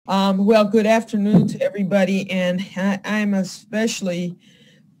Well, good afternoon to everybody, and I'm especially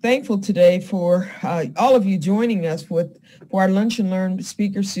thankful today for all of you joining us for our Lunch and Learn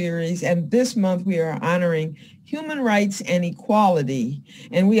speaker series. And this month we are honoring human rights and equality,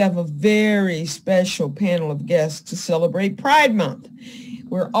 and we have a very special panel of guests to celebrate Pride Month.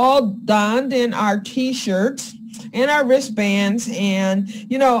 We're all donned in our t-shirts and our wristbands, and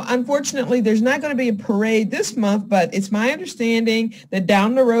unfortunately there's not going to be a parade this month, but it's my understanding that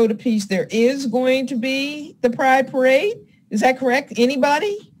down the road a piece there is going to be the Pride Parade. Is that correct?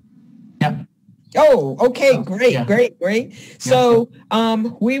 Anybody? Yeah. Oh, okay, great, yeah. great. So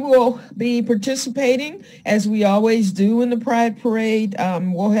we will be participating as we always do in the Pride Parade.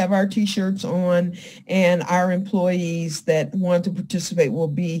 We'll have our t-shirts on, and our employees that want to participate will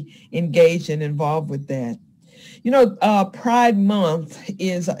be engaged and involved with that. Pride Month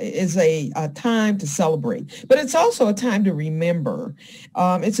is a time to celebrate, but it's also a time to remember.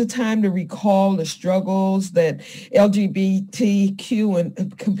 It's a time to recall the struggles that LGBTQ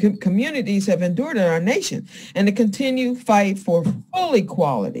and communities have endured in our nation, and to continue fight for full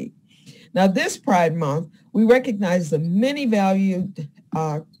equality. Now, this Pride Month, we recognize the many valued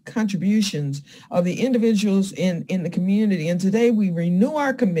contributions of the individuals in the community. And today we renew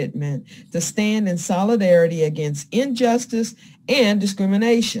our commitment to stand in solidarity against injustice and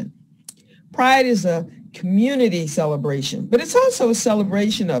discrimination. Pride is a community celebration, but it's also a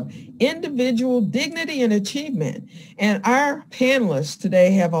celebration of individual dignity and achievement. And our panelists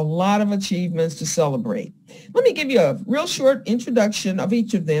today have a lot of achievements to celebrate. Let me give you a real short introduction of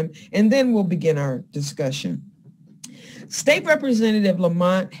each of them, and then we'll begin our discussion. State Representative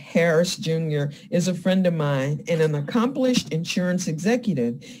Lamont Harris Jr. is a friend of mine and an accomplished insurance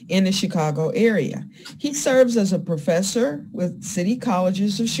executive in the Chicago area. He serves as a professor with City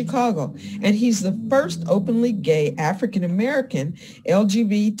Colleges of Chicago, and he's the first openly gay African-American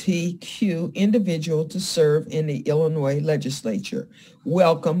LGBTQ individual to serve in the Illinois legislature.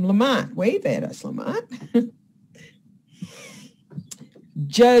 Welcome, Lamont. Wave at us, Lamont.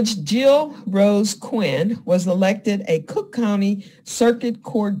 Judge Jill Rose Quinn was elected a Cook County Circuit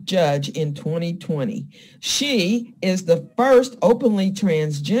Court judge in 2020. She is the first openly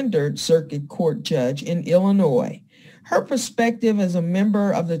transgendered circuit court judge in Illinois. Her perspective as a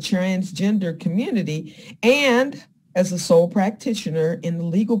member of the transgender community and as a sole practitioner in the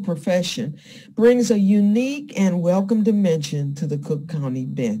legal profession brings a unique and welcome dimension to the Cook County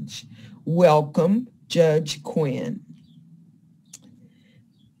bench. Welcome, Judge Quinn.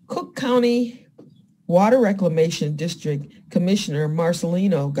 Cook County Water Reclamation District Commissioner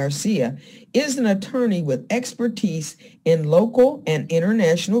Marcelino Garcia is an attorney with expertise in local and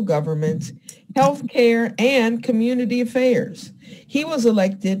international governments, healthcare, and community affairs. He was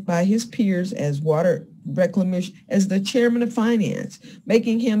elected by his peers as Reclamation as the chairman of finance,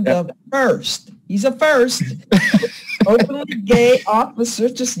 making him the first. He's a first openly gay officer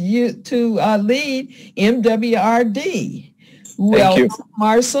to lead MWRD. Welcome,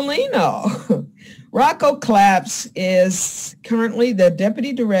 Marcelino. Rocco Claps is currently the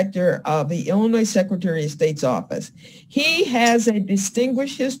Deputy Director of the Illinois Secretary of State's office. He has a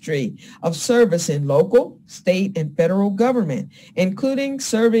distinguished history of service in local, state, and federal government, including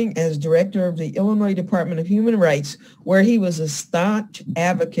serving as Director of the Illinois Department of Human Rights, where he was a staunch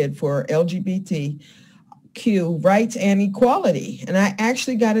advocate for LGBTQ rights and equality. And I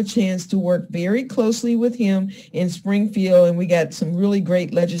actually got a chance to work very closely with him in Springfield, and we got some really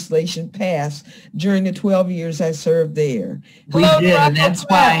great legislation passed during the 12 years I served there. We Hello, did, Rocco, and that's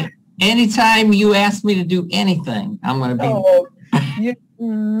why anytime you ask me to do anything, I'm going to be,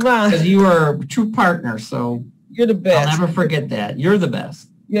 because you are a true partner, so you're the best. I'll never forget that. You're the best.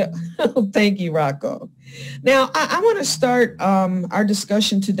 Yeah. Thank you, Rocco. Now, I want to start our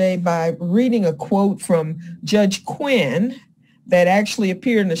discussion today by reading a quote from Judge Quinn that actually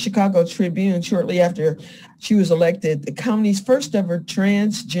appeared in the Chicago Tribune shortly after she was elected the county's first ever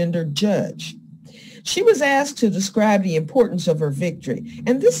transgender judge. She was asked to describe the importance of her victory,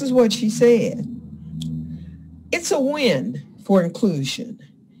 and this is what she said. It's a win for inclusion.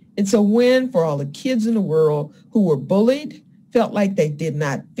 It's a win for all the kids in the world who were bullied, felt like they did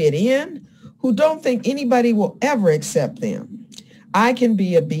not fit in, who don't think anybody will ever accept them. I can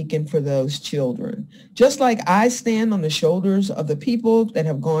be a beacon for those children. Just like I stand on the shoulders of the people that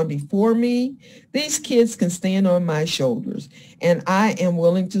have gone before me, these kids can stand on my shoulders, and I am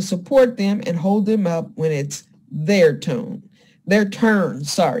willing to support them and hold them up when it's their turn.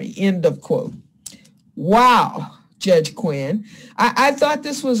 End of quote. Wow. Judge Quinn. I thought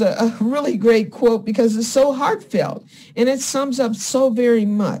this was a really great quote because it's so heartfelt and it sums up so very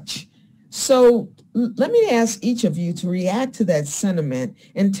much So let me ask each of you to react to that sentiment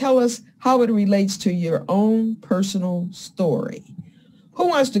and tell us how it relates to your own personal story. Who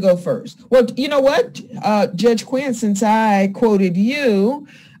wants to go first? Well, you know what, Judge Quinn, since I quoted you,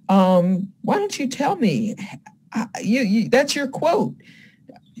 why don't you tell me? That's your quote.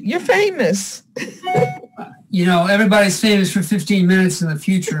 You're famous. You know, everybody's famous for 15 minutes in the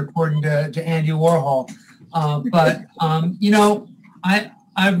future, according to Andy Warhol. You know,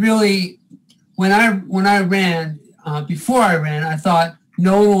 I really, when I ran, before I ran, I thought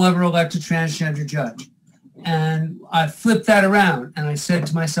no one will ever elect a transgender judge. And I flipped that around and I said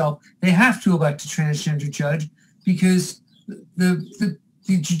to myself, they have to elect a transgender judge because the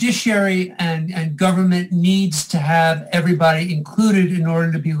judiciary and government needs to have everybody included in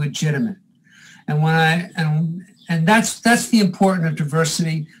order to be legitimate. And that's the importance of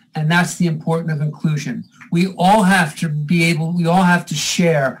diversity, and that's the importance of inclusion. We all have to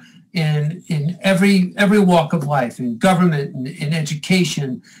share in every walk of life, in government, in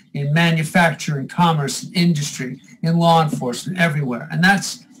education, in manufacturing, commerce, in industry, in law enforcement, everywhere. And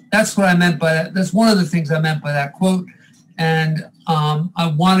that's what I meant by that. That's one of the things I meant by that quote. And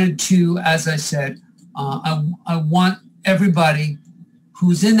I wanted to, as I said, I want everybody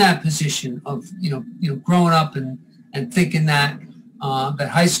who's in that position of growing up and thinking that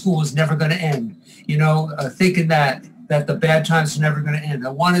high school is never going to end, thinking that the bad times are never going to end. I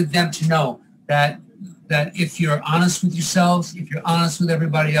wanted them to know that if you're honest with yourselves, if you're honest with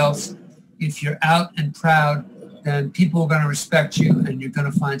everybody else, if you're out and proud, then people are going to respect you, and you're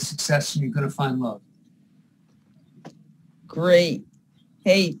going to find success, and you're going to find love. Great.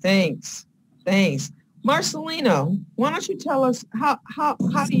 Hey, thanks. Marcelino, why don't you tell us how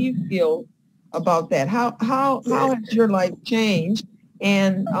do you feel about that? How has your life changed?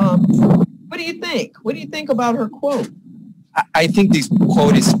 And what do you think? What do you think about her quote? I think this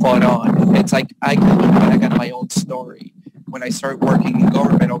quote is spot on. It's like I can look back at my own story. When I started working in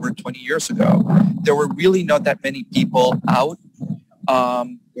government over 20 years ago, there were really not that many people out.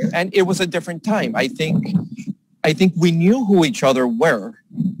 And it was a different time. I think we knew who each other were,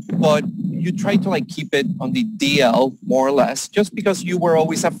 but you try to keep it on the DL more or less, just because you were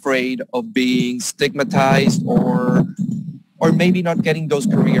always afraid of being stigmatized or maybe not getting those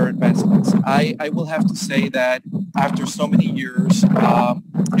career advancements. I will have to say that after so many years, I'm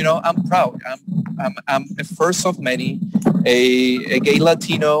proud. I'm a first of many, a gay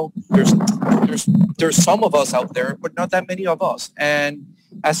Latino. There's some of us out there, but not that many of us. And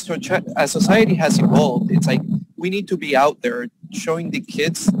as society has evolved, it's like we need to be out there showing the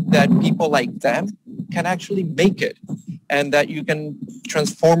kids that people like them can actually make it, and that you can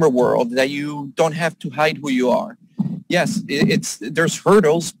transform a world, that you don't have to hide who you are. Yes, there's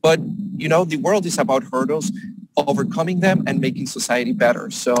hurdles, but the world is about hurdles, overcoming them and making society better.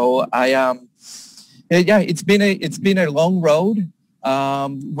 So it's been a long road,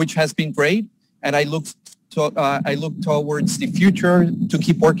 which has been great, and I look towards the future to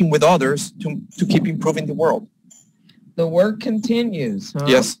keep working with others to keep improving the world. The work continues, huh?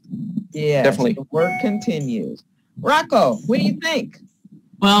 Yes. Yeah, definitely. The work continues. Rocco, what do you think?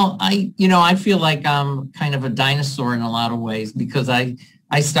 Well, I feel like I'm kind of a dinosaur in a lot of ways, because I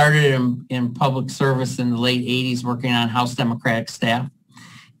started in public service in the late 80s working on House Democratic staff.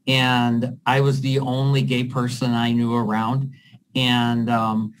 And I was the only gay person I knew around. And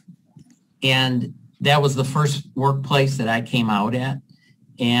that was the first workplace that I came out at.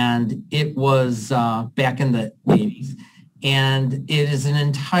 And it was back in the 80s. And it is an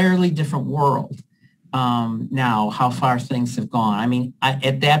entirely different world now, how far things have gone. I mean,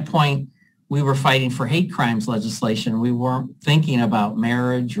 at that point, we were fighting for hate crimes legislation. We weren't thinking about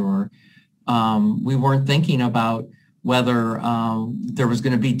marriage, or we weren't thinking about whether there was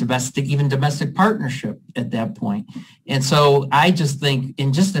going to be domestic partnership at that point. And so I just think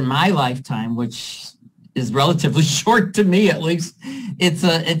in my lifetime, which is relatively short to me at least, it's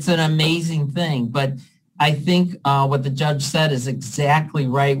an amazing thing. But I think what the judge said is exactly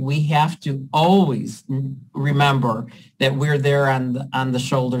right. We have to always remember that we're there on the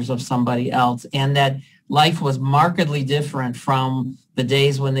shoulders of somebody else, and that life was markedly different from the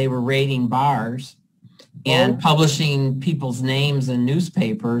days when they were raiding bars and publishing people's names in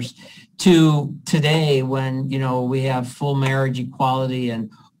newspapers to today when, we have full marriage equality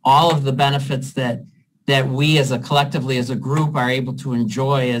and all of the benefits that we collectively as a group are able to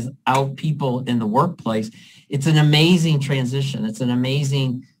enjoy as out people in the workplace. It's an amazing transition. It's an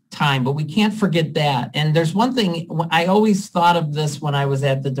amazing time, but we can't forget that. And there's one thing, I always thought of this when I was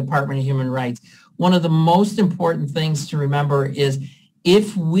at the Department of Human Rights. One of the most important things to remember is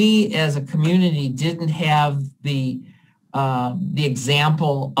if we as a community didn't have the the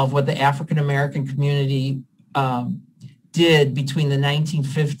example of what the African American community did between the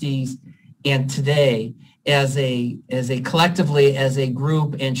 1950s and today as a collectively as a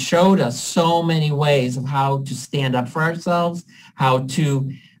group, and showed us so many ways of how to stand up for ourselves, how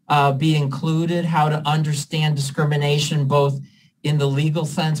to be included, how to understand discrimination both in the legal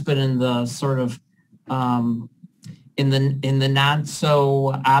sense, but in the sort of in the not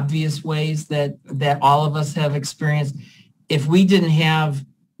so obvious ways that all of us have experienced. If we didn't have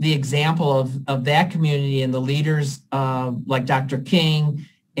the example of that community and the leaders like Dr. King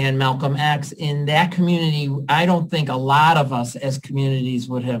and Malcolm X in that community, I don't think a lot of us as communities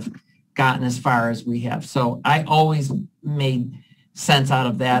would have gotten as far as we have. So I always made sense out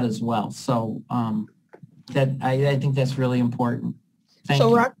of that as well. So that I think that's really important. Thank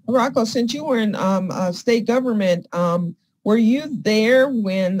you. Rocco, since you were in state government, were you there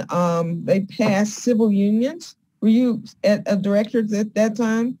when they passed civil unions? Were you a director at that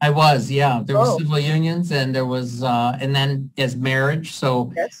time? I was, yeah. There was civil unions, and there was, and then as marriage.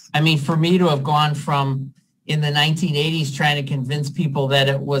 So, yes. I mean, for me to have gone from in the 1980s trying to convince people that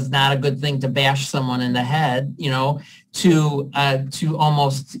it was not a good thing to bash someone in the head, you know, to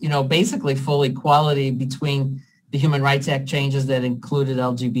almost, you know, basically full equality between the Human Rights Act changes that included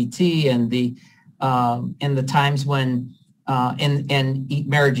LGBT and the times when and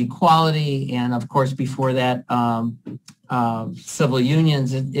marriage equality, and of course before that civil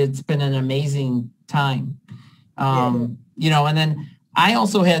unions. It's been an amazing time, you know. And then I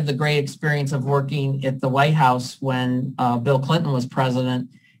also had the great experience of working at the White House when Bill Clinton was president,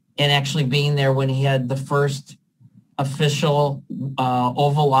 and actually being there when he had the first official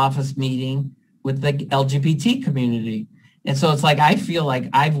Oval Office meeting with the LGBT community. And so it's like, I feel like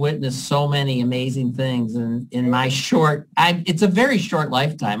I've witnessed so many amazing things in my short, it's a very short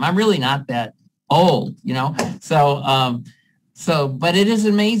lifetime. I'm really not that old, you know? So, but it is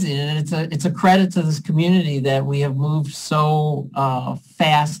amazing. And it's a credit to this community that we have moved so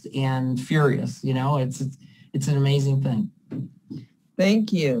fast and furious, you know? It's an amazing thing.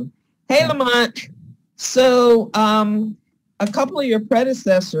 Thank you. Hey, Lamont. So, a couple of your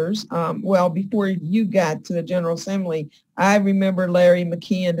predecessors, well, before you got to the General Assembly, I remember Larry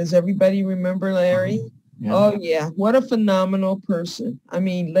McKeon. Does everybody remember Larry? Yeah. Oh, yeah. What a phenomenal person. I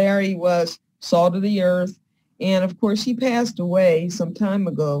mean, Larry was salt of the earth. And, of course, he passed away some time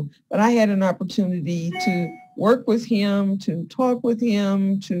ago. But I had an opportunity to work with him, to talk with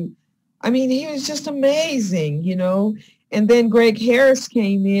him, I mean, he was just amazing, you know. And then Greg Harris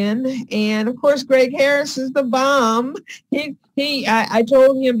came in, and of course, Greg Harris is the bomb. I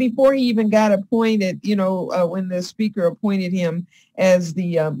told him before he even got appointed, you know, when the speaker appointed him as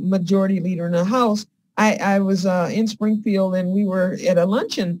the majority leader in the House, I was in Springfield, and we were at a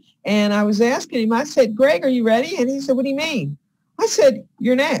luncheon, and I was asking him, I said, Greg, are you ready? And he said, what do you mean? I said,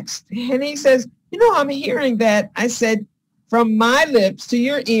 you're next. And he says, you know, I'm hearing that. I said, from my lips to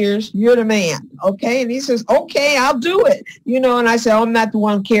your ears, you're the man, okay? And he says, okay, I'll do it. You know, and I said, oh, I'm not the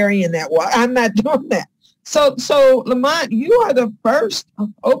one carrying that. I'm not doing that. So Lamont, you are the first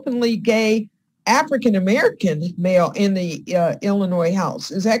openly gay African-American male in the Illinois House.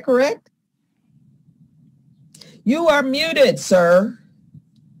 Is that correct? You are muted, sir.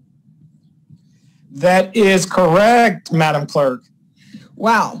 That is correct, Madam Clerk.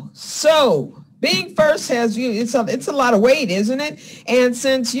 Wow. So being first has you, it's a lot of weight, isn't it? And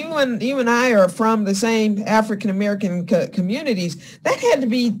since you and I are from the same African-American communities, that had to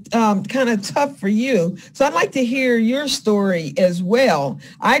be kind of tough for you. So I'd like to hear your story as well.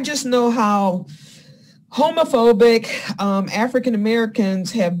 I just know how homophobic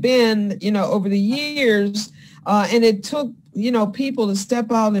African-Americans have been, you know, over the years. And it took, you know, people to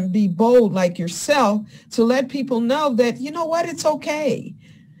step out and be bold like yourself to let people know that, you know what, it's okay.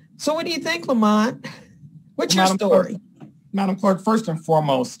 So what do you think, Lamont? What's your story? Madam Clerk, first and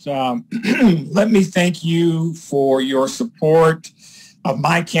foremost, let me thank you for your support of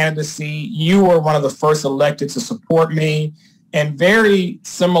my candidacy. You were one of the first elected to support me, and very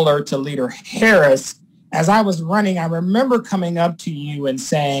similar to Leader Harris, as I was running, I remember coming up to you and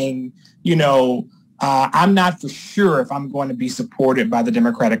saying, you know, I'm not for sure if I'm going to be supported by the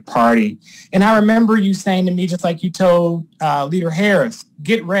Democratic Party. And I remember you saying to me, just like you told Leader Harris,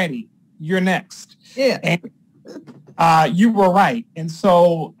 get ready, you're next. Yeah. And you were right. And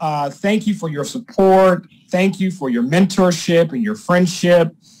so thank you for your support. Thank you for your mentorship and your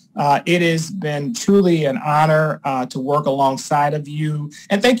friendship. It has been truly an honor to work alongside of you.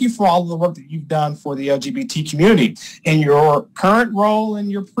 And thank you for all of the work that you've done for the LGBT community in your current role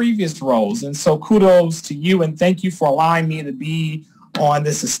and your previous roles. And so kudos to you, and thank you for allowing me to be on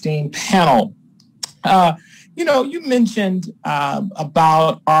this esteemed panel. You you mentioned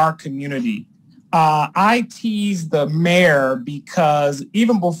about our community. I teased the mayor because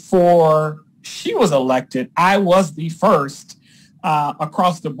even before she was elected, I was the first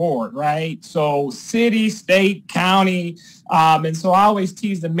across the board, right? So city, state, county, and so I always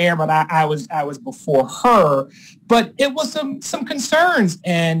tease the mayor, but I was before her. But it was some concerns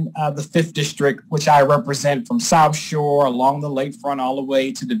in the 5th District, which I represent from South Shore along the lakefront all the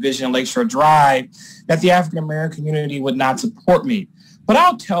way to Division Lakeshore Drive, that the African American community would not support me. But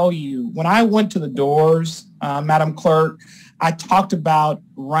I'll tell you, when I went to the doors, Madam Clerk, I talked about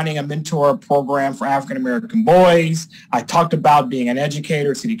running a mentor program for African-American boys. I talked about being an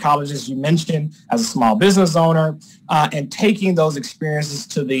educator at City College, as you mentioned, as a small business owner, and taking those experiences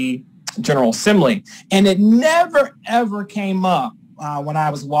to the General Assembly. And it never, ever came up when I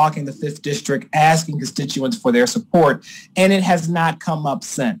was walking the 5th District asking constituents for their support, and it has not come up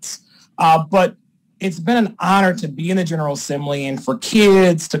since. But it's been an honor to be in the General Assembly and for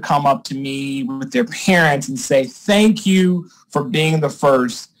kids to come up to me with their parents and say, thank you for being the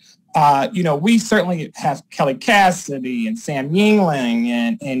first. We certainly have Kelly Cassidy and Sam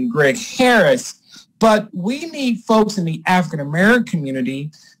Yingling and Greg Harris, but we need folks in the African-American community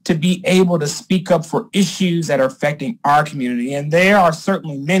to be able to speak up for issues that are affecting our community, and there are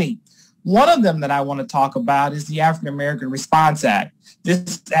certainly many. One of them that I want to talk about is the African American Response Act.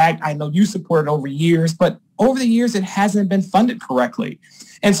 This act, I know you supported over years, but over the years, it hasn't been funded correctly.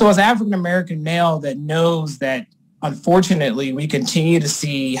 And so as an African American male that knows that, unfortunately, we continue to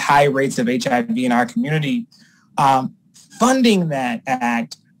see high rates of HIV in our community, funding that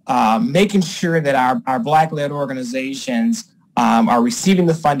act, making sure that our Black-led organizations are receiving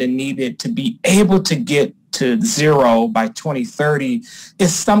the funding needed to be able to get to zero by 2030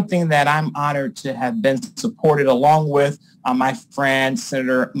 is something that I'm honored to have been supported along with my friend,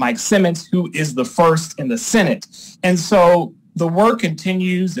 Senator Mike Simmons, who is the first in the Senate. And so the work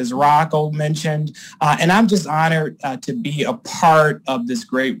continues, as Rocco mentioned, and I'm just honored to be a part of this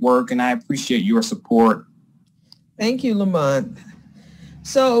great work, and I appreciate your support. Thank you, Lamont.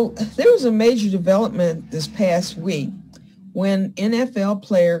 So there was a major development this past week when NFL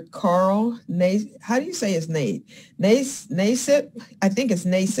player Carl how do you say his name? Nassib? I think it's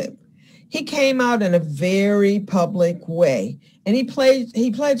Nassib. He came out in a very public way, and he pledged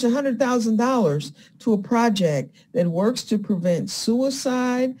 $100,000 to a project that works to prevent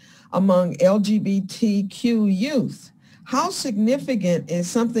suicide among LGBTQ youth. How significant is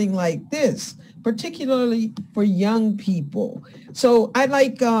something like this, particularly for young people? So I'd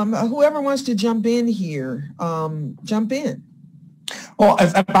like whoever wants to jump in here, jump in. Well,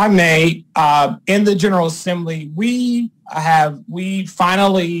 if I may, in the General Assembly, we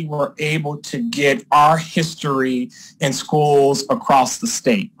finally were able to get our history in schools across the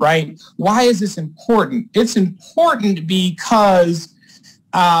state, right? Why is this important? It's important because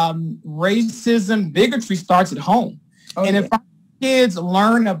racism, bigotry starts at home. Oh, and if our kids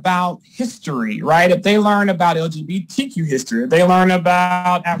learn about history, right? If they learn about LGBTQ history, if they learn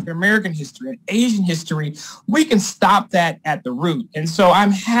about African American history and Asian history, we can stop that at the root. And so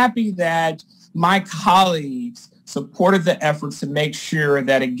I'm happy that my colleagues supported the efforts to make sure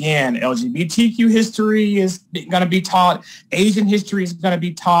that, again, LGBTQ history is going to be taught, Asian history is going to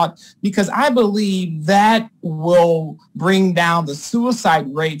be taught, because I believe that will bring down the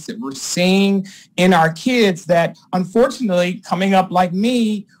suicide rates that we're seeing in our kids that, unfortunately, coming up like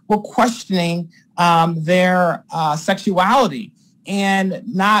me, were questioning their sexuality and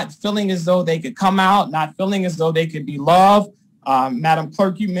not feeling as though they could come out, not feeling as though they could be loved. Madam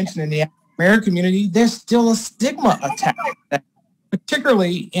Clerk, you mentioned in the American community, there's still a stigma attached to that,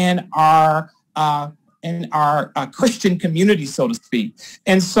 particularly in our Christian community, so to speak.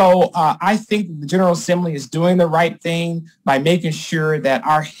 And so I think the General Assembly is doing the right thing by making sure that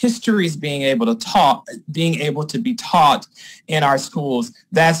our history is being able to be taught in our schools.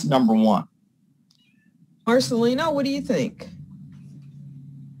 That's number one. Marcelino, what do you think?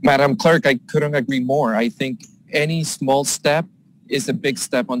 Madam Clerk, I couldn't agree more. I think any small step is a big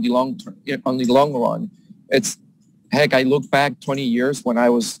step on the long run. It's, heck, I look back 20 years when I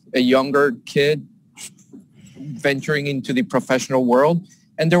was a younger kid venturing into the professional world,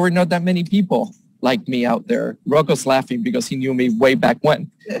 and there were not that many people like me out there. Rocco's laughing because he knew me way back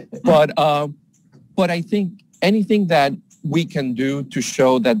when. But I think anything that we can do to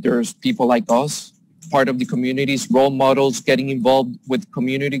show that there's people like us, part of the communities, role models, getting involved with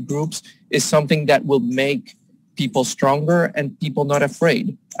community groups, is something that will make people stronger and people not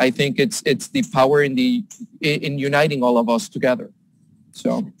afraid. I think it's the power in uniting all of us together.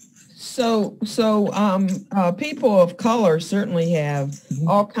 So So people of color certainly have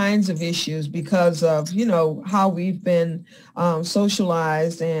all kinds of issues because of, how we've been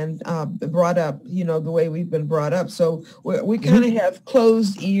socialized and brought up, the way we've been brought up. So we kind of have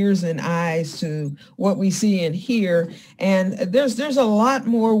closed ears and eyes to what we see and hear. And there's a lot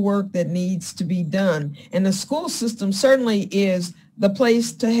more work that needs to be done. And the school system certainly is the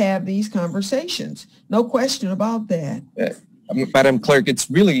place to have these conversations. No question about that. Madam Clerk,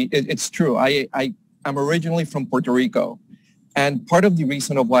 it's true. I'm originally from Puerto Rico. And part of the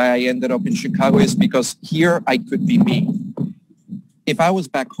reason of why I ended up in Chicago is because here I could be me. If I was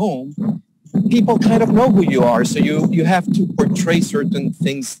back home, people kind of know who you are. So you have to portray certain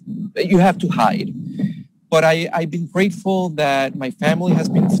things that you have to hide. But I've been grateful that my family has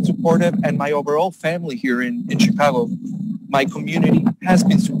been supportive and my overall family here in Chicago, my community has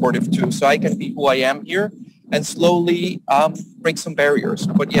been supportive too. So I can be who I am here and slowly break some barriers.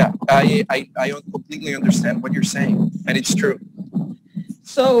 But yeah, I completely understand what you're saying, and it's true.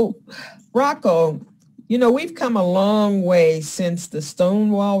 So, Rocco, we've come a long way since the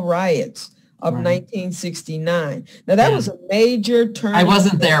Stonewall riots of 1969. Now, that was a major turning I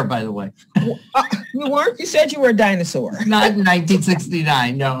wasn't there, by the way. You weren't? You said you were a dinosaur. Not in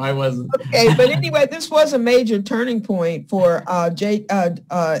 1969. No, I wasn't. Okay, but anyway, this was a major turning point for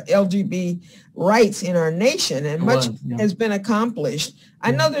LGBT rights in our nation, and much has been accomplished.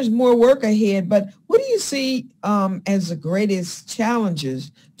 I know there's more work ahead, but what do you see as the greatest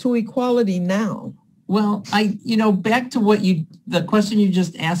challenges to equality now? Well, back to the question you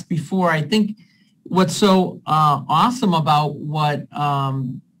just asked before, I think what's so awesome about what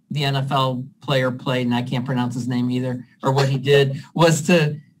the NFL player played, and I can't pronounce his name either, or what he did, was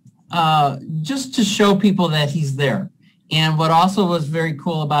to just to show people that he's there. And what also was very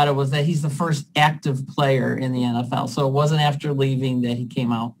cool about it was that he's the first active player in the NFL. So it wasn't after leaving that he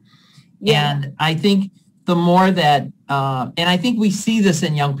came out. Yeah. And I think the more that, and I think we see this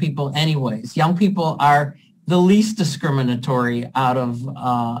in young people anyways. Young people are the least discriminatory out of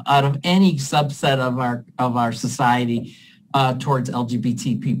any subset of our society towards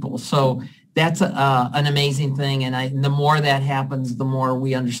LGBT people. So that's an amazing thing. And the more that happens, the more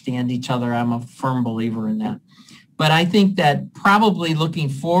we understand each other. I'm a firm believer in that. But I think that probably looking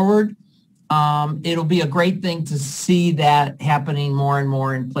forward, it'll be a great thing to see that happening more and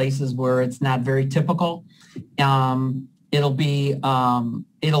more in places where it's not very typical. It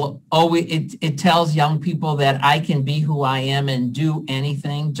tells young people that I can be who I am and do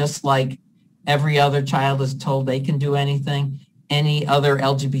anything, just like every other child is told they can do anything. Any other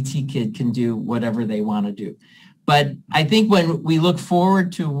LGBT kid can do whatever they want to do. But I think when we look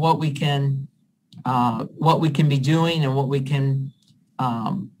forward to what we can be doing and what we can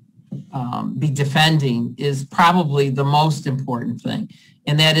be defending is probably the most important thing.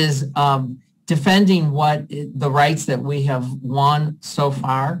 And that is defending the rights that we have won so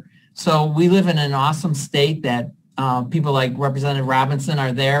far. So we live in an awesome state that people like Representative Robinson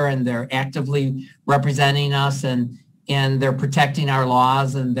are there and they're actively representing us and they're protecting our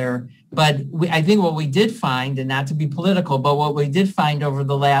laws I think what we did find, and not to be political, but what we did find over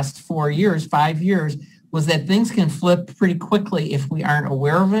the last 5 years, was that things can flip pretty quickly if we aren't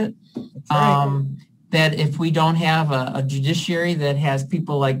aware of it. Right. That if we don't have a judiciary that has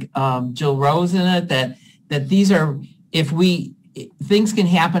people like Jill Rose in it, things can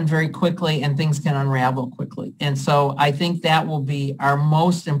happen very quickly and things can unravel quickly. And so I think that will be our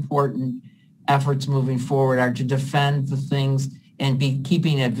most important efforts moving forward, are to defend the things and be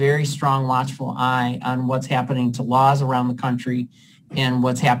keeping a very strong, watchful eye on what's happening to laws around the country and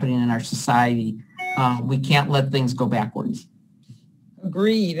what's happening in our society. We can't let things go backwards.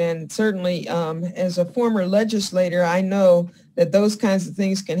 Agreed. And certainly as a former legislator, I know that those kinds of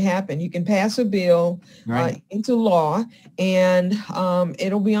things can happen. You can pass a bill into law and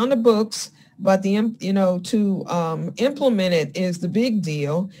it'll be on the books, but to implement it is the big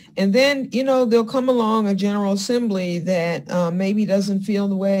deal. And then, there'll come along a General Assembly that maybe doesn't feel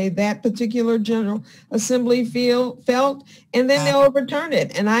the way that particular General Assembly felt, and then they'll overturn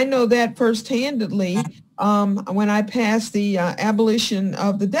it. And I know that first-handedly when I passed the abolition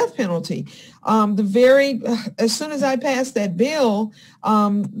of the death penalty. As soon as I passed that bill,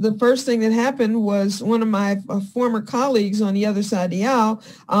 the first thing that happened was one of my former colleagues on the other side of the aisle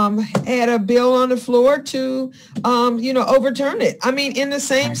had a bill on the floor to, overturn it. I mean, in the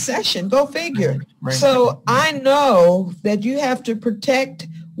same session, go figure. Right. So I know that you have to protect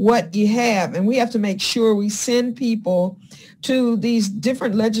what you have, and we have to make sure we send people to these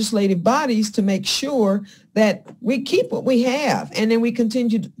different legislative bodies to make sure that we keep what we have and then we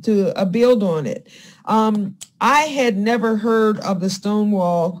continue to build on it. I had never heard of the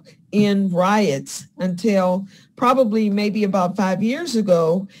Stonewall Inn riots until probably maybe about 5 years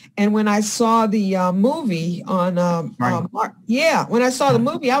ago. And when I saw the movie on, when I saw the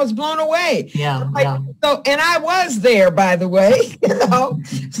movie, I was blown away. So, and I was there, by the way,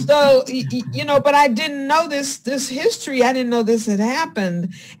 so, but I didn't know this history. I didn't know this had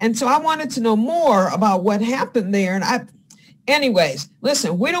happened. And so I wanted to know more about what happened there. And anyways,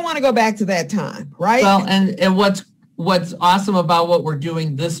 listen, we don't want to go back to that time, right? Well, and what's awesome about what we're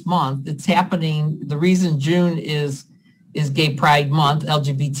doing this month, it's happening, the reason June is Gay Pride Month,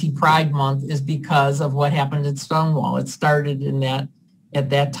 LGBT Pride Month, is because of what happened at Stonewall. It started at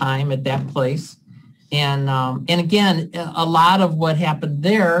that time, at that place. And again, a lot of what happened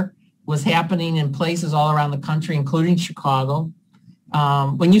there was happening in places all around the country, including Chicago.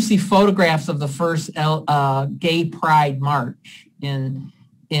 When you see photographs of the first Gay Pride March in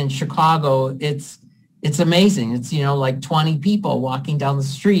Chicago, it's amazing. It's, like 20 people walking down the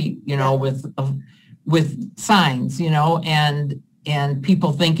street, with signs, and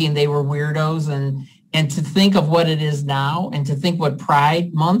people thinking they were weirdos, and to think of what it is now, and to think what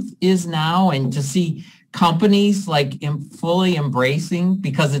Pride Month is now, and to see companies fully embracing,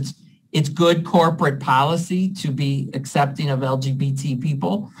 because it's good corporate policy to be accepting of LGBT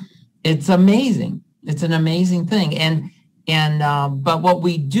people. It's amazing. It's an amazing thing. But what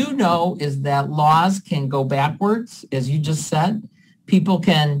we do know is that laws can go backwards, as you just said. People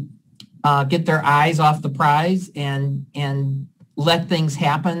can get their eyes off the prize and let things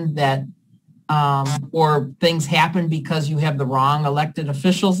happen that, or things happen because you have the wrong elected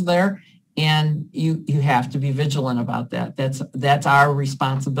officials there, and you have to be vigilant about that. That's our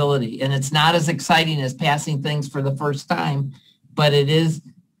responsibility. And it's not as exciting as passing things for the first time, but it is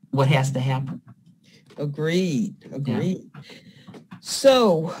what has to happen. Agreed. Yeah.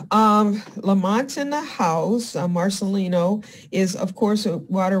 So Lamont's in the house. Marcelino is, of course, a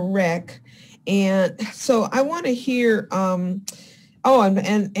water rec. And so I want to hear, Rocco,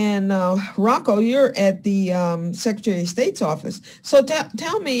 you're at the Secretary of State's office. So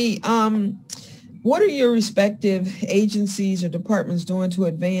tell me, what are your respective agencies or departments doing to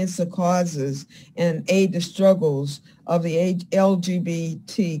advance the causes and aid the struggles of the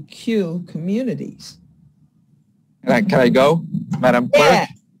LGBTQ communities? Can I go, Madam Clerk? Yeah.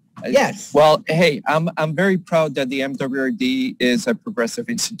 Yes. Well, hey, I'm very proud that the MWRD is a progressive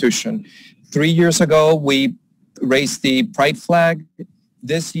institution. 3 years ago, we raised the pride flag.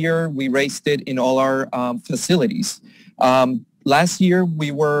 This year, we raised it in all our facilities. Last year, we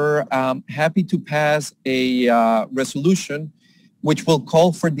were happy to pass a resolution which will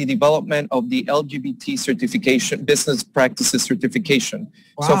call for the development of the LGBT certification, business practices certification.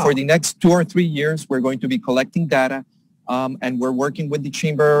 Wow. So for the next 2 or 3 years, we're going to be collecting data, and we're working with the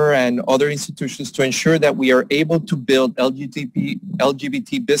Chamber and other institutions to ensure that we are able to build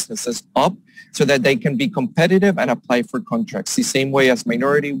LGBT businesses up so that they can be competitive and apply for contracts, the same way as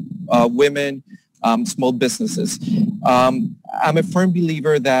minority women, small businesses. I'm a firm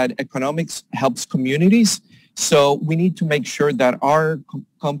believer that economics helps communities. So we need to make sure that our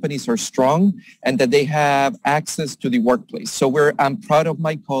companies are strong and that they have access to the workplace. So I'm proud of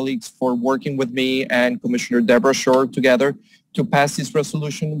my colleagues for working with me and Commissioner Deborah Shore together to pass this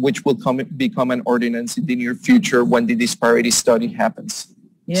resolution, which will become an ordinance in the near future when the disparity study happens.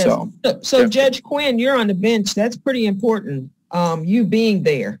 Yes. So yeah. Judge Quinn, you're on the bench. That's pretty important. You being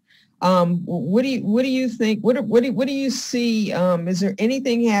there. What do you think? What do you see? Is there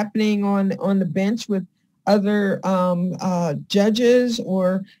anything happening on the bench with other judges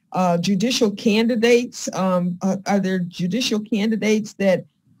or judicial candidates? Are there judicial candidates that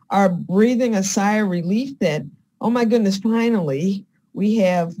are breathing a sigh of relief that, oh my goodness, finally we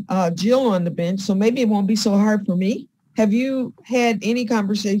have Jill on the bench, so maybe it won't be so hard for me? Have you had any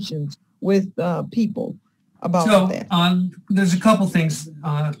conversations with people about that? There's a couple things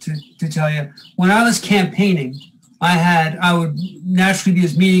to tell you. When I was campaigning, I would naturally be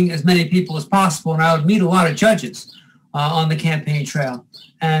meeting as many people as possible, and I would meet a lot of judges on the campaign trail.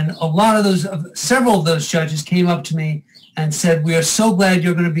 And several of those judges came up to me and said, "We are so glad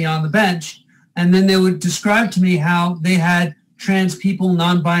you're going to be on the bench." And then they would describe to me how they had trans people,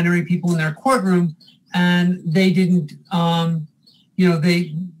 non-binary people in their courtroom, and they didn't,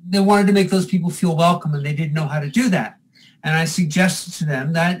 they wanted to make those people feel welcome, and they didn't know how to do that. And I suggested to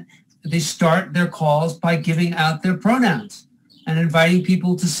them that they start their calls by giving out their pronouns and inviting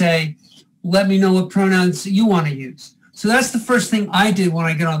people to say, let me know what pronouns you want to use. So that's the first thing I did when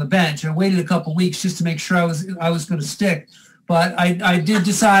I get on the bench. I waited a couple of weeks just to make sure I was going to stick. But I did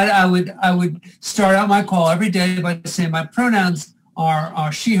decide I would start out my call every day by saying my pronouns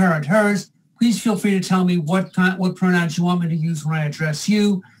are she, her, and hers, please feel free to tell me what pronouns you want me to use when I address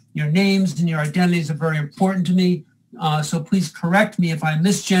you. Your names and your identities are very important to me. So please correct me if I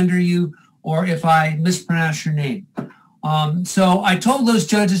misgender you or if I mispronounce your name. So I told those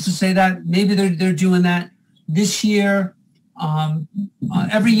judges to say that. Maybe they're doing that this year.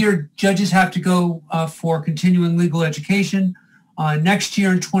 Every year, judges have to go for continuing legal education. Next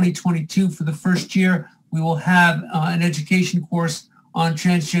year in 2022, for the first year, we will have an education course on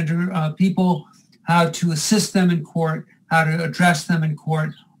transgender people, how to assist them in court, how to address them in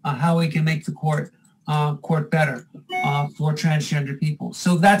court, how we can make the court better for transgender people.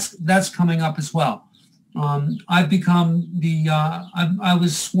 So that's coming up as well. I've become I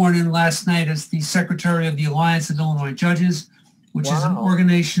was sworn in last night as the secretary of the Alliance of Illinois Judges, which is an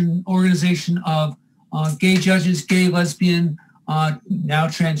organization of gay judges, gay, lesbian, now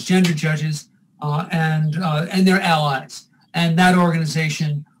transgender judges, and their allies. And that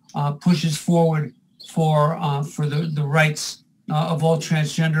organization pushes forward for the rights of all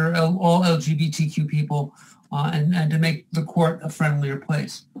transgender, all LGBTQ people, and to make the court a friendlier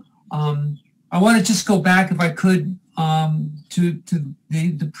place. I want to just go back, if I could, to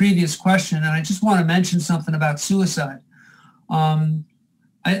the previous question, and I just want to mention something about suicide.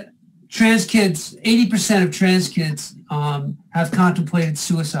 Trans kids, 80% of trans kids have contemplated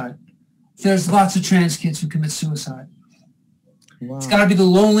suicide. There's lots of trans kids who commit suicide. Wow. It's got to be the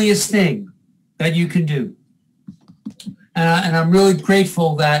loneliest thing that you can do. And I'm really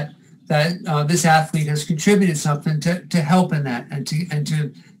grateful that this athlete has contributed something to help in that and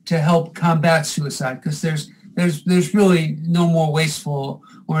to help combat suicide, because there's really no more wasteful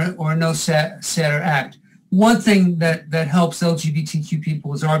or no sadder act. One thing that helps LGBTQ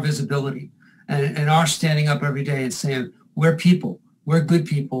people is our visibility and our standing up every day and saying, we're people, we're good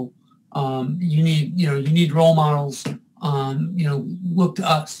people. You need role models. Look to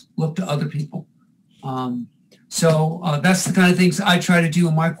us, look to other people. So that's the kind of things I try to do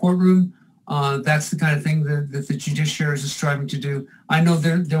in my courtroom. That's the kind of thing that the judiciary is striving to do. I know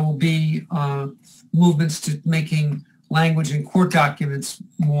there will be movements to making language in court documents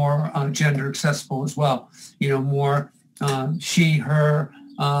more gender accessible as well. More she, her,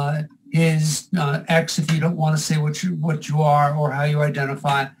 his, X, if you don't want to say what you are or how you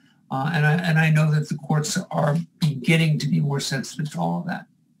identify. And I know that the courts are beginning to be more sensitive to all of that.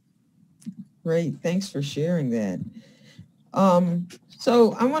 Great, thanks for sharing that.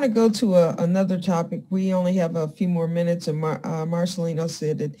 So I want to go to another topic. We only have a few more minutes, and Marcelino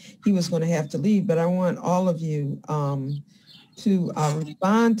said that he was going to have to leave, but I want all of you to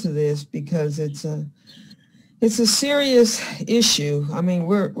respond to this, because it's a serious issue. I mean,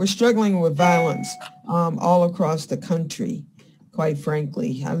 we're struggling with violence all across the country, quite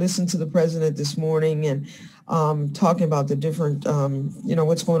frankly. I listened to the president this morning and talking about the different,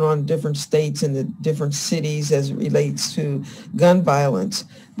 what's going on in different states and the different cities as it relates to gun violence.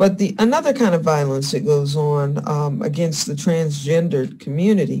 But another kind of violence that goes on against the transgender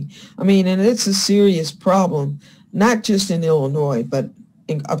community, I mean, and it's a serious problem, not just in Illinois, but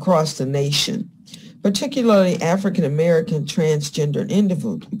across the nation, particularly African-American transgender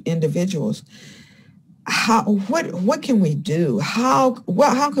individuals. What can we do? How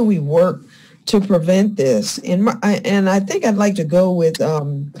can we work to prevent this? And I think I'd like to go with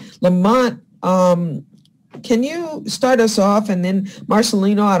Lamont. Can you start us off? And then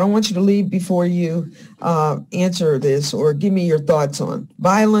Marcelino, I don't want you to leave before you answer this, or give me your thoughts on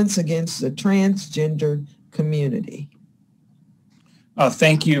violence against the transgender community.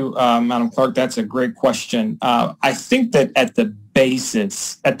 Thank you, Madam Clerk. That's a great question. I think that at the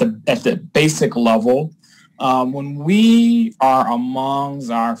basic level, when we are amongst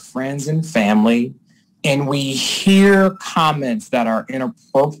our friends and family and we hear comments that are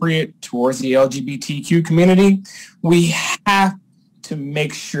inappropriate towards the LGBTQ community, we have to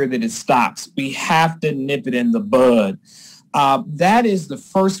make sure that it stops. We have to nip it in the bud. That is the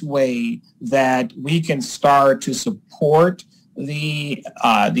first way that we can start to support the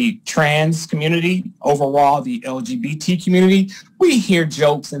trans community, overall the LGBT community. We hear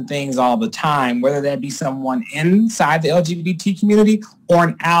jokes and things all the time, whether that be someone inside the LGBT community or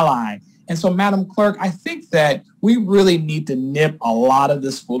an ally. And so, Madam Clerk, I think that we really need to nip a lot of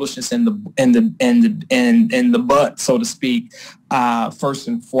this foolishness in the butt, so to speak. First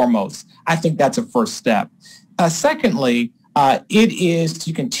and foremost, I think that's a first step. Secondly, It is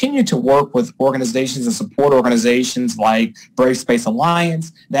to continue to work with organizations and support organizations like Brave Space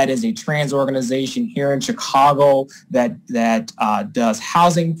Alliance. That is a trans organization here in Chicago that does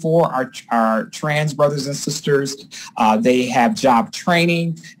housing for our trans brothers and sisters. They have job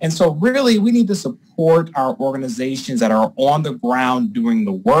training. And so really we need to support our organizations that are on the ground doing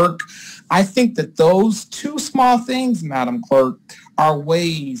the work. I think that those two small things, Madam Clerk, are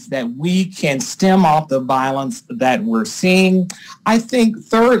ways that we can stem off the violence that we're seeing. I think,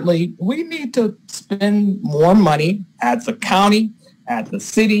 thirdly, we need to spend more money at the county, at the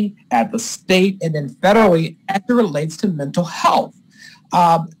city, at the state, and then federally as it relates to mental health.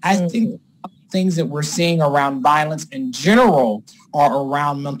 I think things that we're seeing around violence in general are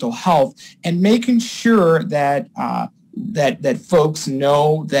around mental health, and making sure that that folks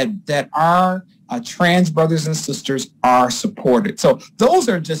know that our trans brothers and sisters are supported. So those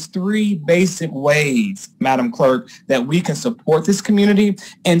are just three basic ways, Madam Clerk, that we can support this community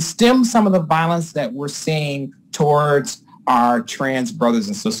and stem some of the violence that we're seeing towards our trans brothers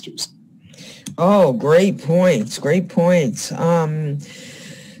and sisters. Oh, great points. Great points.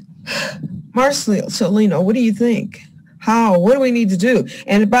 Marcelino, what do you think? What do we need to do?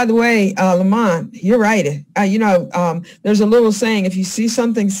 And by the way, Lamont, you're right. There's a little saying, if you see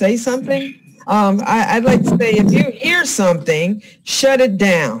something, say something. I'd like to say, if you hear something, shut it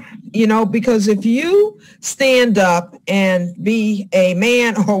down, because if you stand up and be a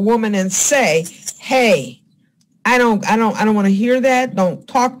man or woman and say, hey, I don't want to hear that. Don't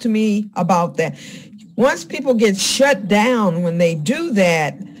talk to me about that. Once people get shut down when they do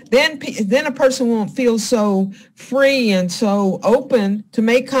that, then a person won't feel so free and so open to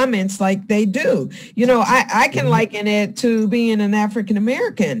make comments like they do. I can liken it to being an African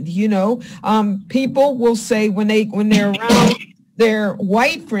American. People will say when they're around their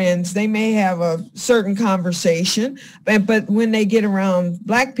white friends, they may have a certain conversation, but when they get around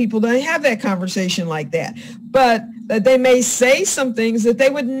black people, they have that conversation like that. But they may say some things that they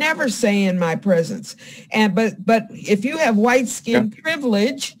would never say in my presence. But if you have white skin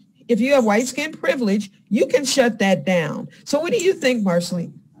privilege, you can shut that down. So what do you think,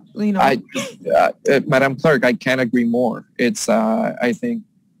 Marcelino? Madam Clerk, I can't agree more. It's, I think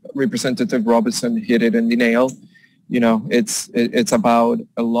Representative Robinson hit it in the nail. It's about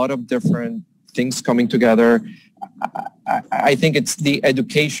a lot of different things coming together. I think it's the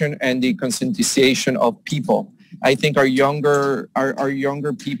education and the conscientization of people. I think our younger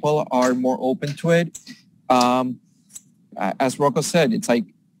people are more open to it. As Rocco said, it's like,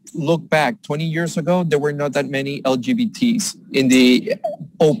 look back 20 years ago, there were not that many LGBTs in the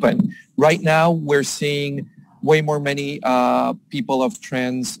open. Right now, we're seeing way more many people of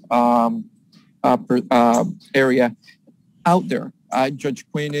trans area out there. Judge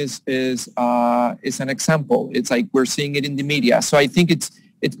Quinn is an example. It's like we're seeing it in the media. So I think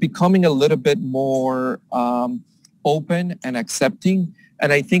it's becoming a little bit more open and accepting.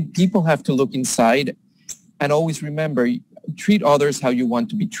 And I think people have to look inside and always remember, treat others how you want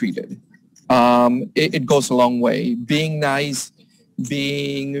to be treated. It goes a long way. Being nice,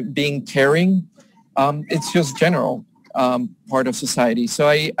 being caring, it's just general part of society. So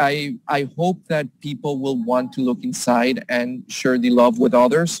I hope that people will want to look inside and share the love with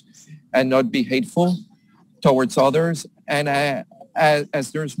others and not be hateful towards others. And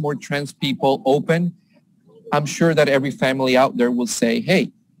as there's more trans people open, I'm sure that every family out there will say,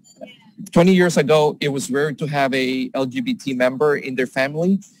 hey, 20 years ago, it was rare to have a LGBT member in their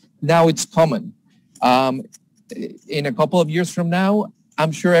family. Now it's common. In a couple of years from now,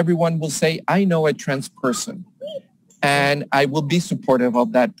 I'm sure everyone will say, I know a trans person, and I will be supportive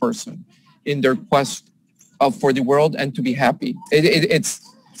of that person in their quest for the world and to be happy.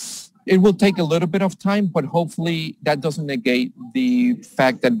 It will take a little bit of time, but hopefully that doesn't negate the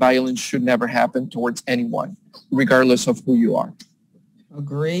fact that violence should never happen towards anyone, regardless of who you are.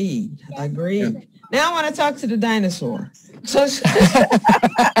 Agreed. Yeah. Now I want to talk to the dinosaur. So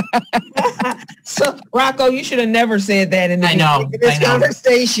Rocco, you should have never said that in this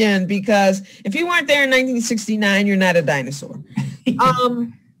conversation, because if you weren't there in 1969, you're not a dinosaur.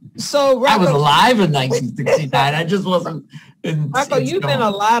 So Rocco, I was alive in 1969. I just wasn't. Rocco, you've been a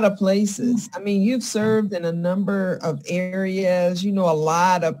lot of places. I mean, you've served in a number of areas. You know a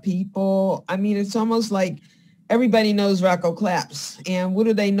lot of people. I mean, it's almost like everybody knows Rocco Claps. And what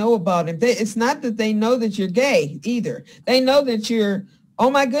do they know about him? It's not that they know that you're gay either. They know that you're, oh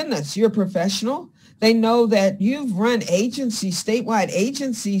my goodness, you're a professional. They know that you've run agencies, statewide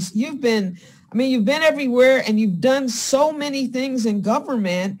agencies. You've been I mean, you've been everywhere and you've done so many things in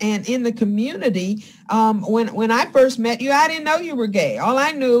government and in the community. When I first met you, I didn't know you were gay. All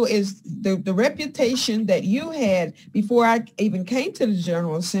I knew is the reputation that you had before I even came to the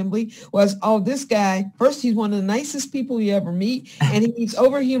General Assembly was, oh, this guy, first, he's one of the nicest people you ever meet, and he's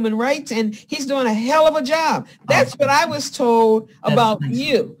over human rights, and he's doing a hell of a job. That's what I was told about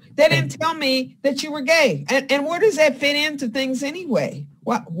you. They didn't tell me that you were gay. And where does that fit into things anyway?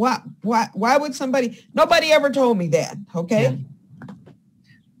 Why would somebody, nobody ever told me that, okay? Yeah.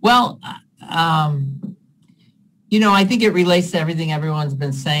 Well, you know, I think it relates to everything everyone's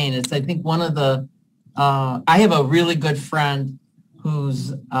been saying. It's, I think one of the, I have a really good friend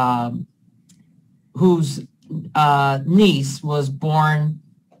whose niece was born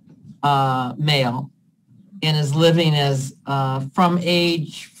male and is living as, from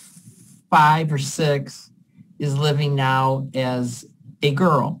age 5 or 6, is living now as a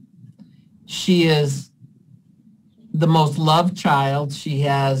girl. She is the most loved child. She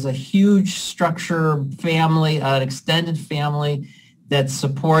has a huge structure family, an extended family that's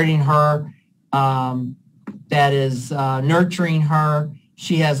supporting her, that is nurturing her.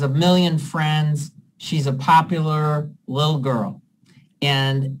 She has a million friends. She's a popular little girl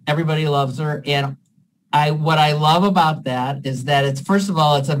and everybody loves her. And what I love about that is that it's, first of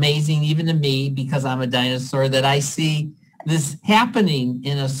all, it's amazing even to me, because I'm a dinosaur, that I see this happening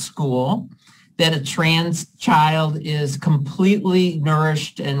in a school, that a trans child is completely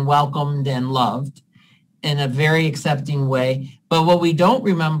nourished and welcomed and loved in a very accepting way. But what we don't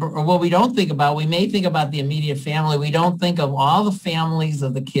remember, or what we don't think about, we may think about the immediate family. We don't think of all the families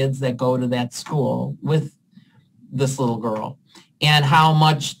of the kids that go to that school with this little girl, and how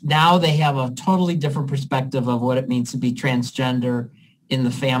much now they have a totally different perspective of what it means to be transgender in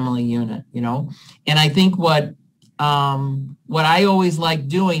the family unit, you know? And I think what I always like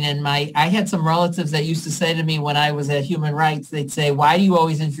doing, and I had some relatives that used to say to me when I was at Human Rights, they'd say, why do you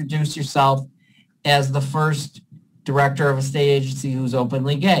always introduce yourself as the first director of a state agency who's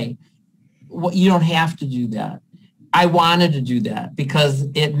openly gay? Well, you don't have to do that. I wanted to do that because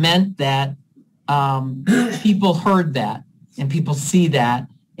it meant that people heard that and people see that,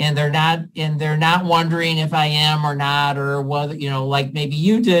 and they're not wondering if I am or not, or whether, you know, like maybe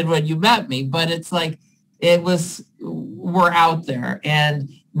you did when you met me, but it's like, we're out there, and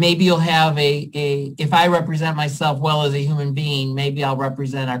maybe you'll have if I represent myself well as a human being, maybe I'll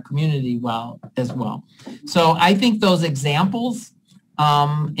represent our community well as well. So I think those examples,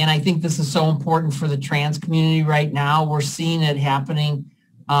 and I think this is so important for the trans community right now. We're seeing it happening.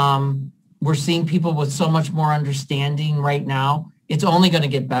 We're seeing people with so much more understanding right now. It's only going to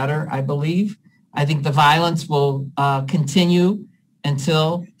get better, I believe. I think the violence will continue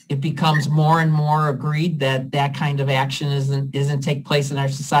until it becomes more and more agreed that that kind of action isn't take place in our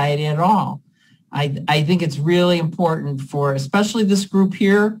society at all. I think it's really important for especially this group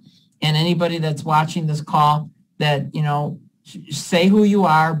here and anybody that's watching this call that, you know, say who you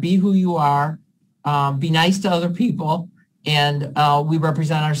are, be who you are, be nice to other people, and we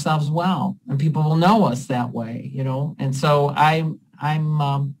represent ourselves well, and people will know us that way, you know. And so I'm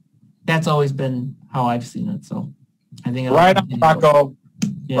that's always been how I've seen it. So I think right on, Rocco.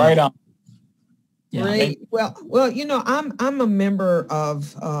 Yeah. Right on. Yeah. Great. Well, you know, I'm a member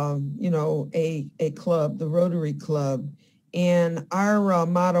of, you know, a club, the Rotary Club, and our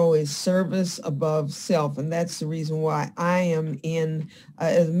motto is service above self, and that's the reason why I am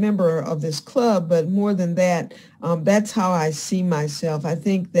as a member of this club. But more than that, that's how I see myself. I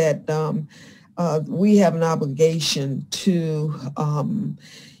think that we have an obligation to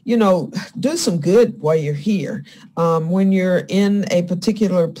you know, do some good while you're here. When you're in a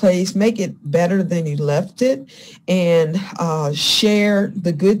particular place, make it better than you left it, and share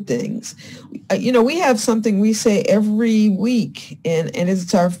the good things. You know, we have something we say every week, and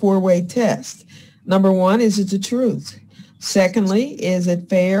it's our 4-way test. Number 1, is it the truth? Secondly, is it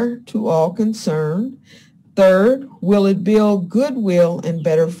fair to all concerned? Third, will it build goodwill and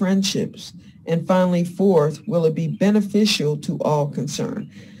better friendships? And finally, 4th, will it be beneficial to all concerned?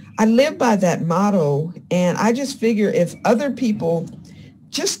 I live by that motto, and I just figure if other people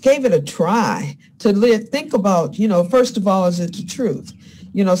just gave it a try to think about, you know, first of all, is it the truth?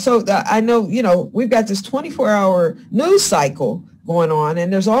 You know, so I know, you know, we've got this 24-hour news cycle going on,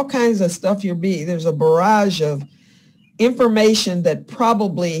 and there's all kinds of stuff there's a barrage of information that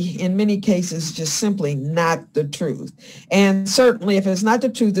probably in many cases just simply not the truth. And certainly if it's not the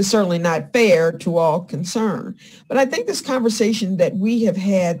truth, it's certainly not fair to all concerned. But I think this conversation that we have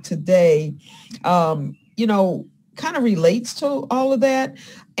had today, you know, kind of relates to all of that.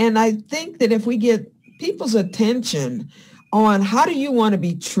 And I think that if we get people's attention on how do you want to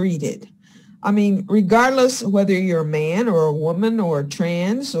be treated, I mean, regardless whether you're a man or a woman or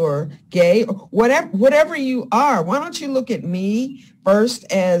trans or gay, or whatever you are, why don't you look at me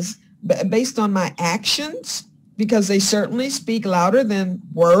first as based on my actions, because they certainly speak louder than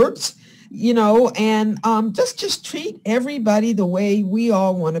words, you know, and just treat everybody the way we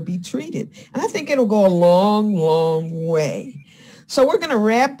all want to be treated. And I think it'll go a long, long way. So we're going to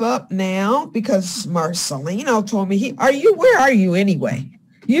wrap up now because Marcelino told me, where are you anyway?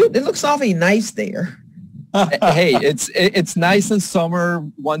 It looks awfully nice there. Hey, it's nice in summer.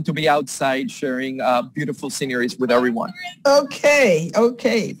 Want to be outside sharing beautiful sceneries with everyone. Okay.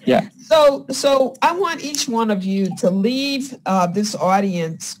 Yeah. So I want each one of you to leave this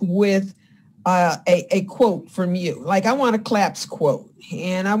audience with a quote from you. Like I want a Claps quote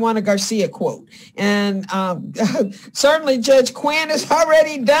and I want a Garcia quote. And certainly Judge Quinn has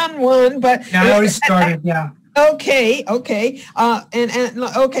already done one, but yeah, I already started. Yeah. Okay. Okay.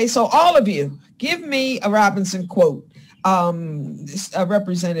 So all of you, give me a Robinson quote. A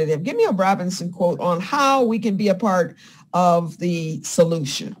representative, give me a Robinson quote on how we can be a part of the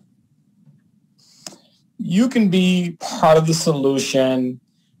solution. You can be part of the solution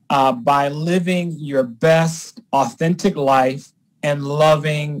by living your best, authentic life and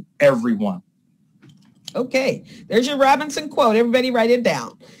loving everyone. Okay. There's your Robinson quote. Everybody write it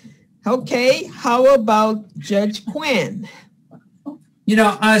down. Okay, how about Judge Quinn? You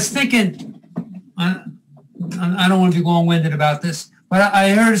know, I was thinking, I don't want to be long-winded about this, but I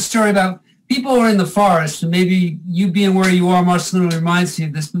heard a story about people who are in the forest, and maybe you being where you are, Marcelino, reminds you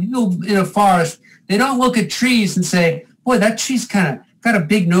of this, but people in a forest, they don't look at trees and say, boy, that tree's kind of got a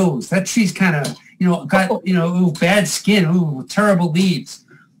big nose. That tree's kind of, ooh, bad skin, ooh, terrible leaves.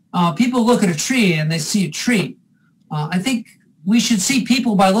 People look at a tree and they see a tree. I think we should see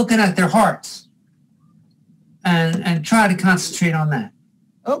people by looking at their hearts and try to concentrate on that.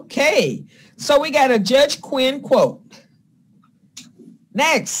 Okay. So we got a Judge Quinn quote.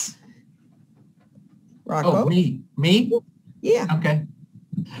 Next. Rocco. Oh, me? Yeah. Okay.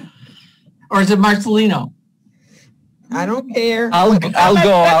 Or is it Marcelino? I don't care. I'll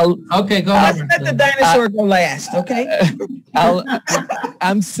go. Okay, go ahead. Let the dinosaur go last, okay?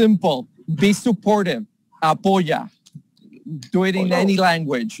 I'm simple. Be supportive. Apoya. Do it in any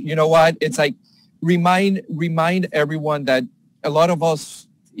language. You know what? It's like remind everyone that a lot of us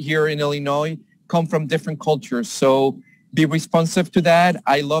here in Illinois come from different cultures. So be responsive to that.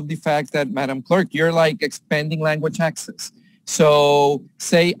 I love the fact that, Madam Clerk, you're like expanding language access. So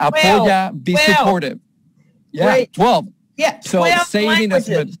say apoya, be supportive. Yeah, Great. 12. Yeah, so 12 say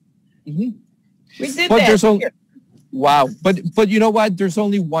languages. Mm-hmm. We did but that. There's only, wow. But you know what? There's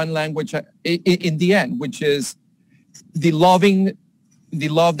only one language in the end, which is the love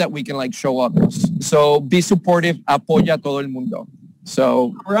that we can like show others. So be supportive, apoya todo el mundo.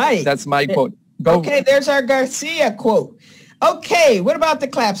 So right. That's my quote. Go. Okay, there's our Garcia quote. Okay, what about the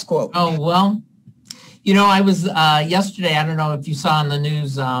Claps quote? Oh, well, you know, I was yesterday, I don't know if you saw in the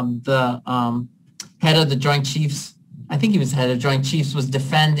news, the head of the Joint Chiefs, I think he was head of Joint Chiefs, was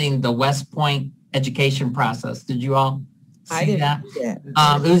defending the West Point education process. Did you all see that?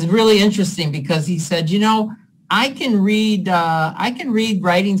 It was really interesting because he said, you know, I can read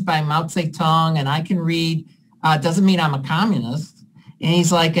writings by Mao Zedong, and I can read, doesn't mean I'm a communist. And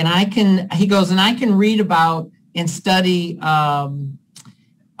he's like, and I can read about and study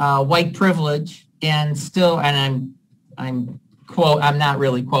white privilege and still, and I'm not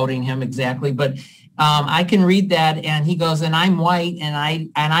really quoting him exactly, but I can read that. And he goes, and I'm white and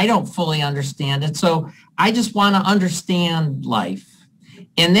I don't fully understand it. So I just want to understand life.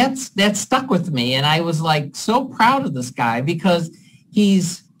 And that stuck with me. And I was like so proud of this guy because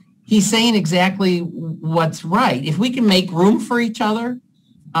he's saying exactly what's right. If we can make room for each other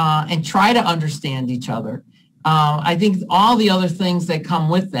and try to understand each other, I think all the other things that come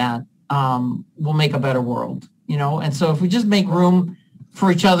with that will make a better world, you know? And so if we just make room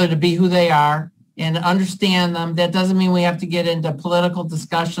for each other to be who they are and understand them, that doesn't mean we have to get into political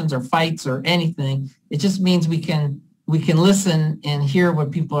discussions or fights or anything. It just means we can listen and hear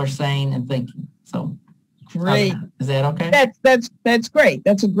what people are saying and thinking. So great. Is that okay? That's great.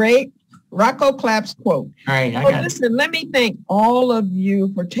 That's a great Rocco Claps quote. All right. Listen, let me thank all of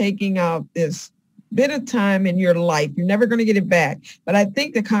you for taking out this bit of time in your life. You're never going to get it back. But I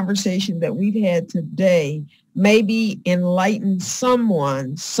think the conversation that we've had today maybe enlighten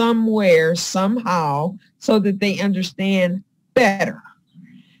someone somewhere, somehow, so that they understand better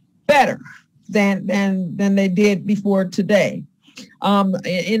than they did before today.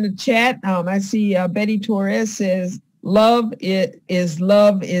 In the chat, I see Betty Torres says, love is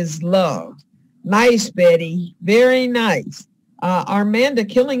love. Nice, Betty. Very nice. Armanda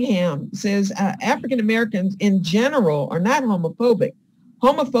Killingham says African Americans in general are not homophobic.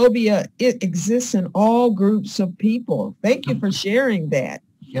 Homophobia, it exists in all groups of people. Thank you for sharing that.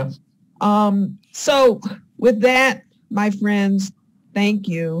 Yep. So with that, my friends, thank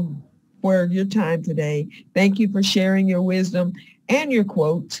you for your time today. Thank you for sharing your wisdom and your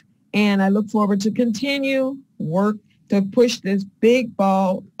quotes. And I look forward to continue work to push this big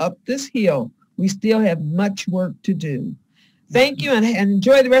ball up this hill. We still have much work to do. Thank you and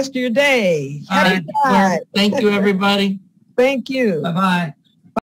enjoy the rest of your day. All right. Thank you, everybody. Thank you. Bye-bye.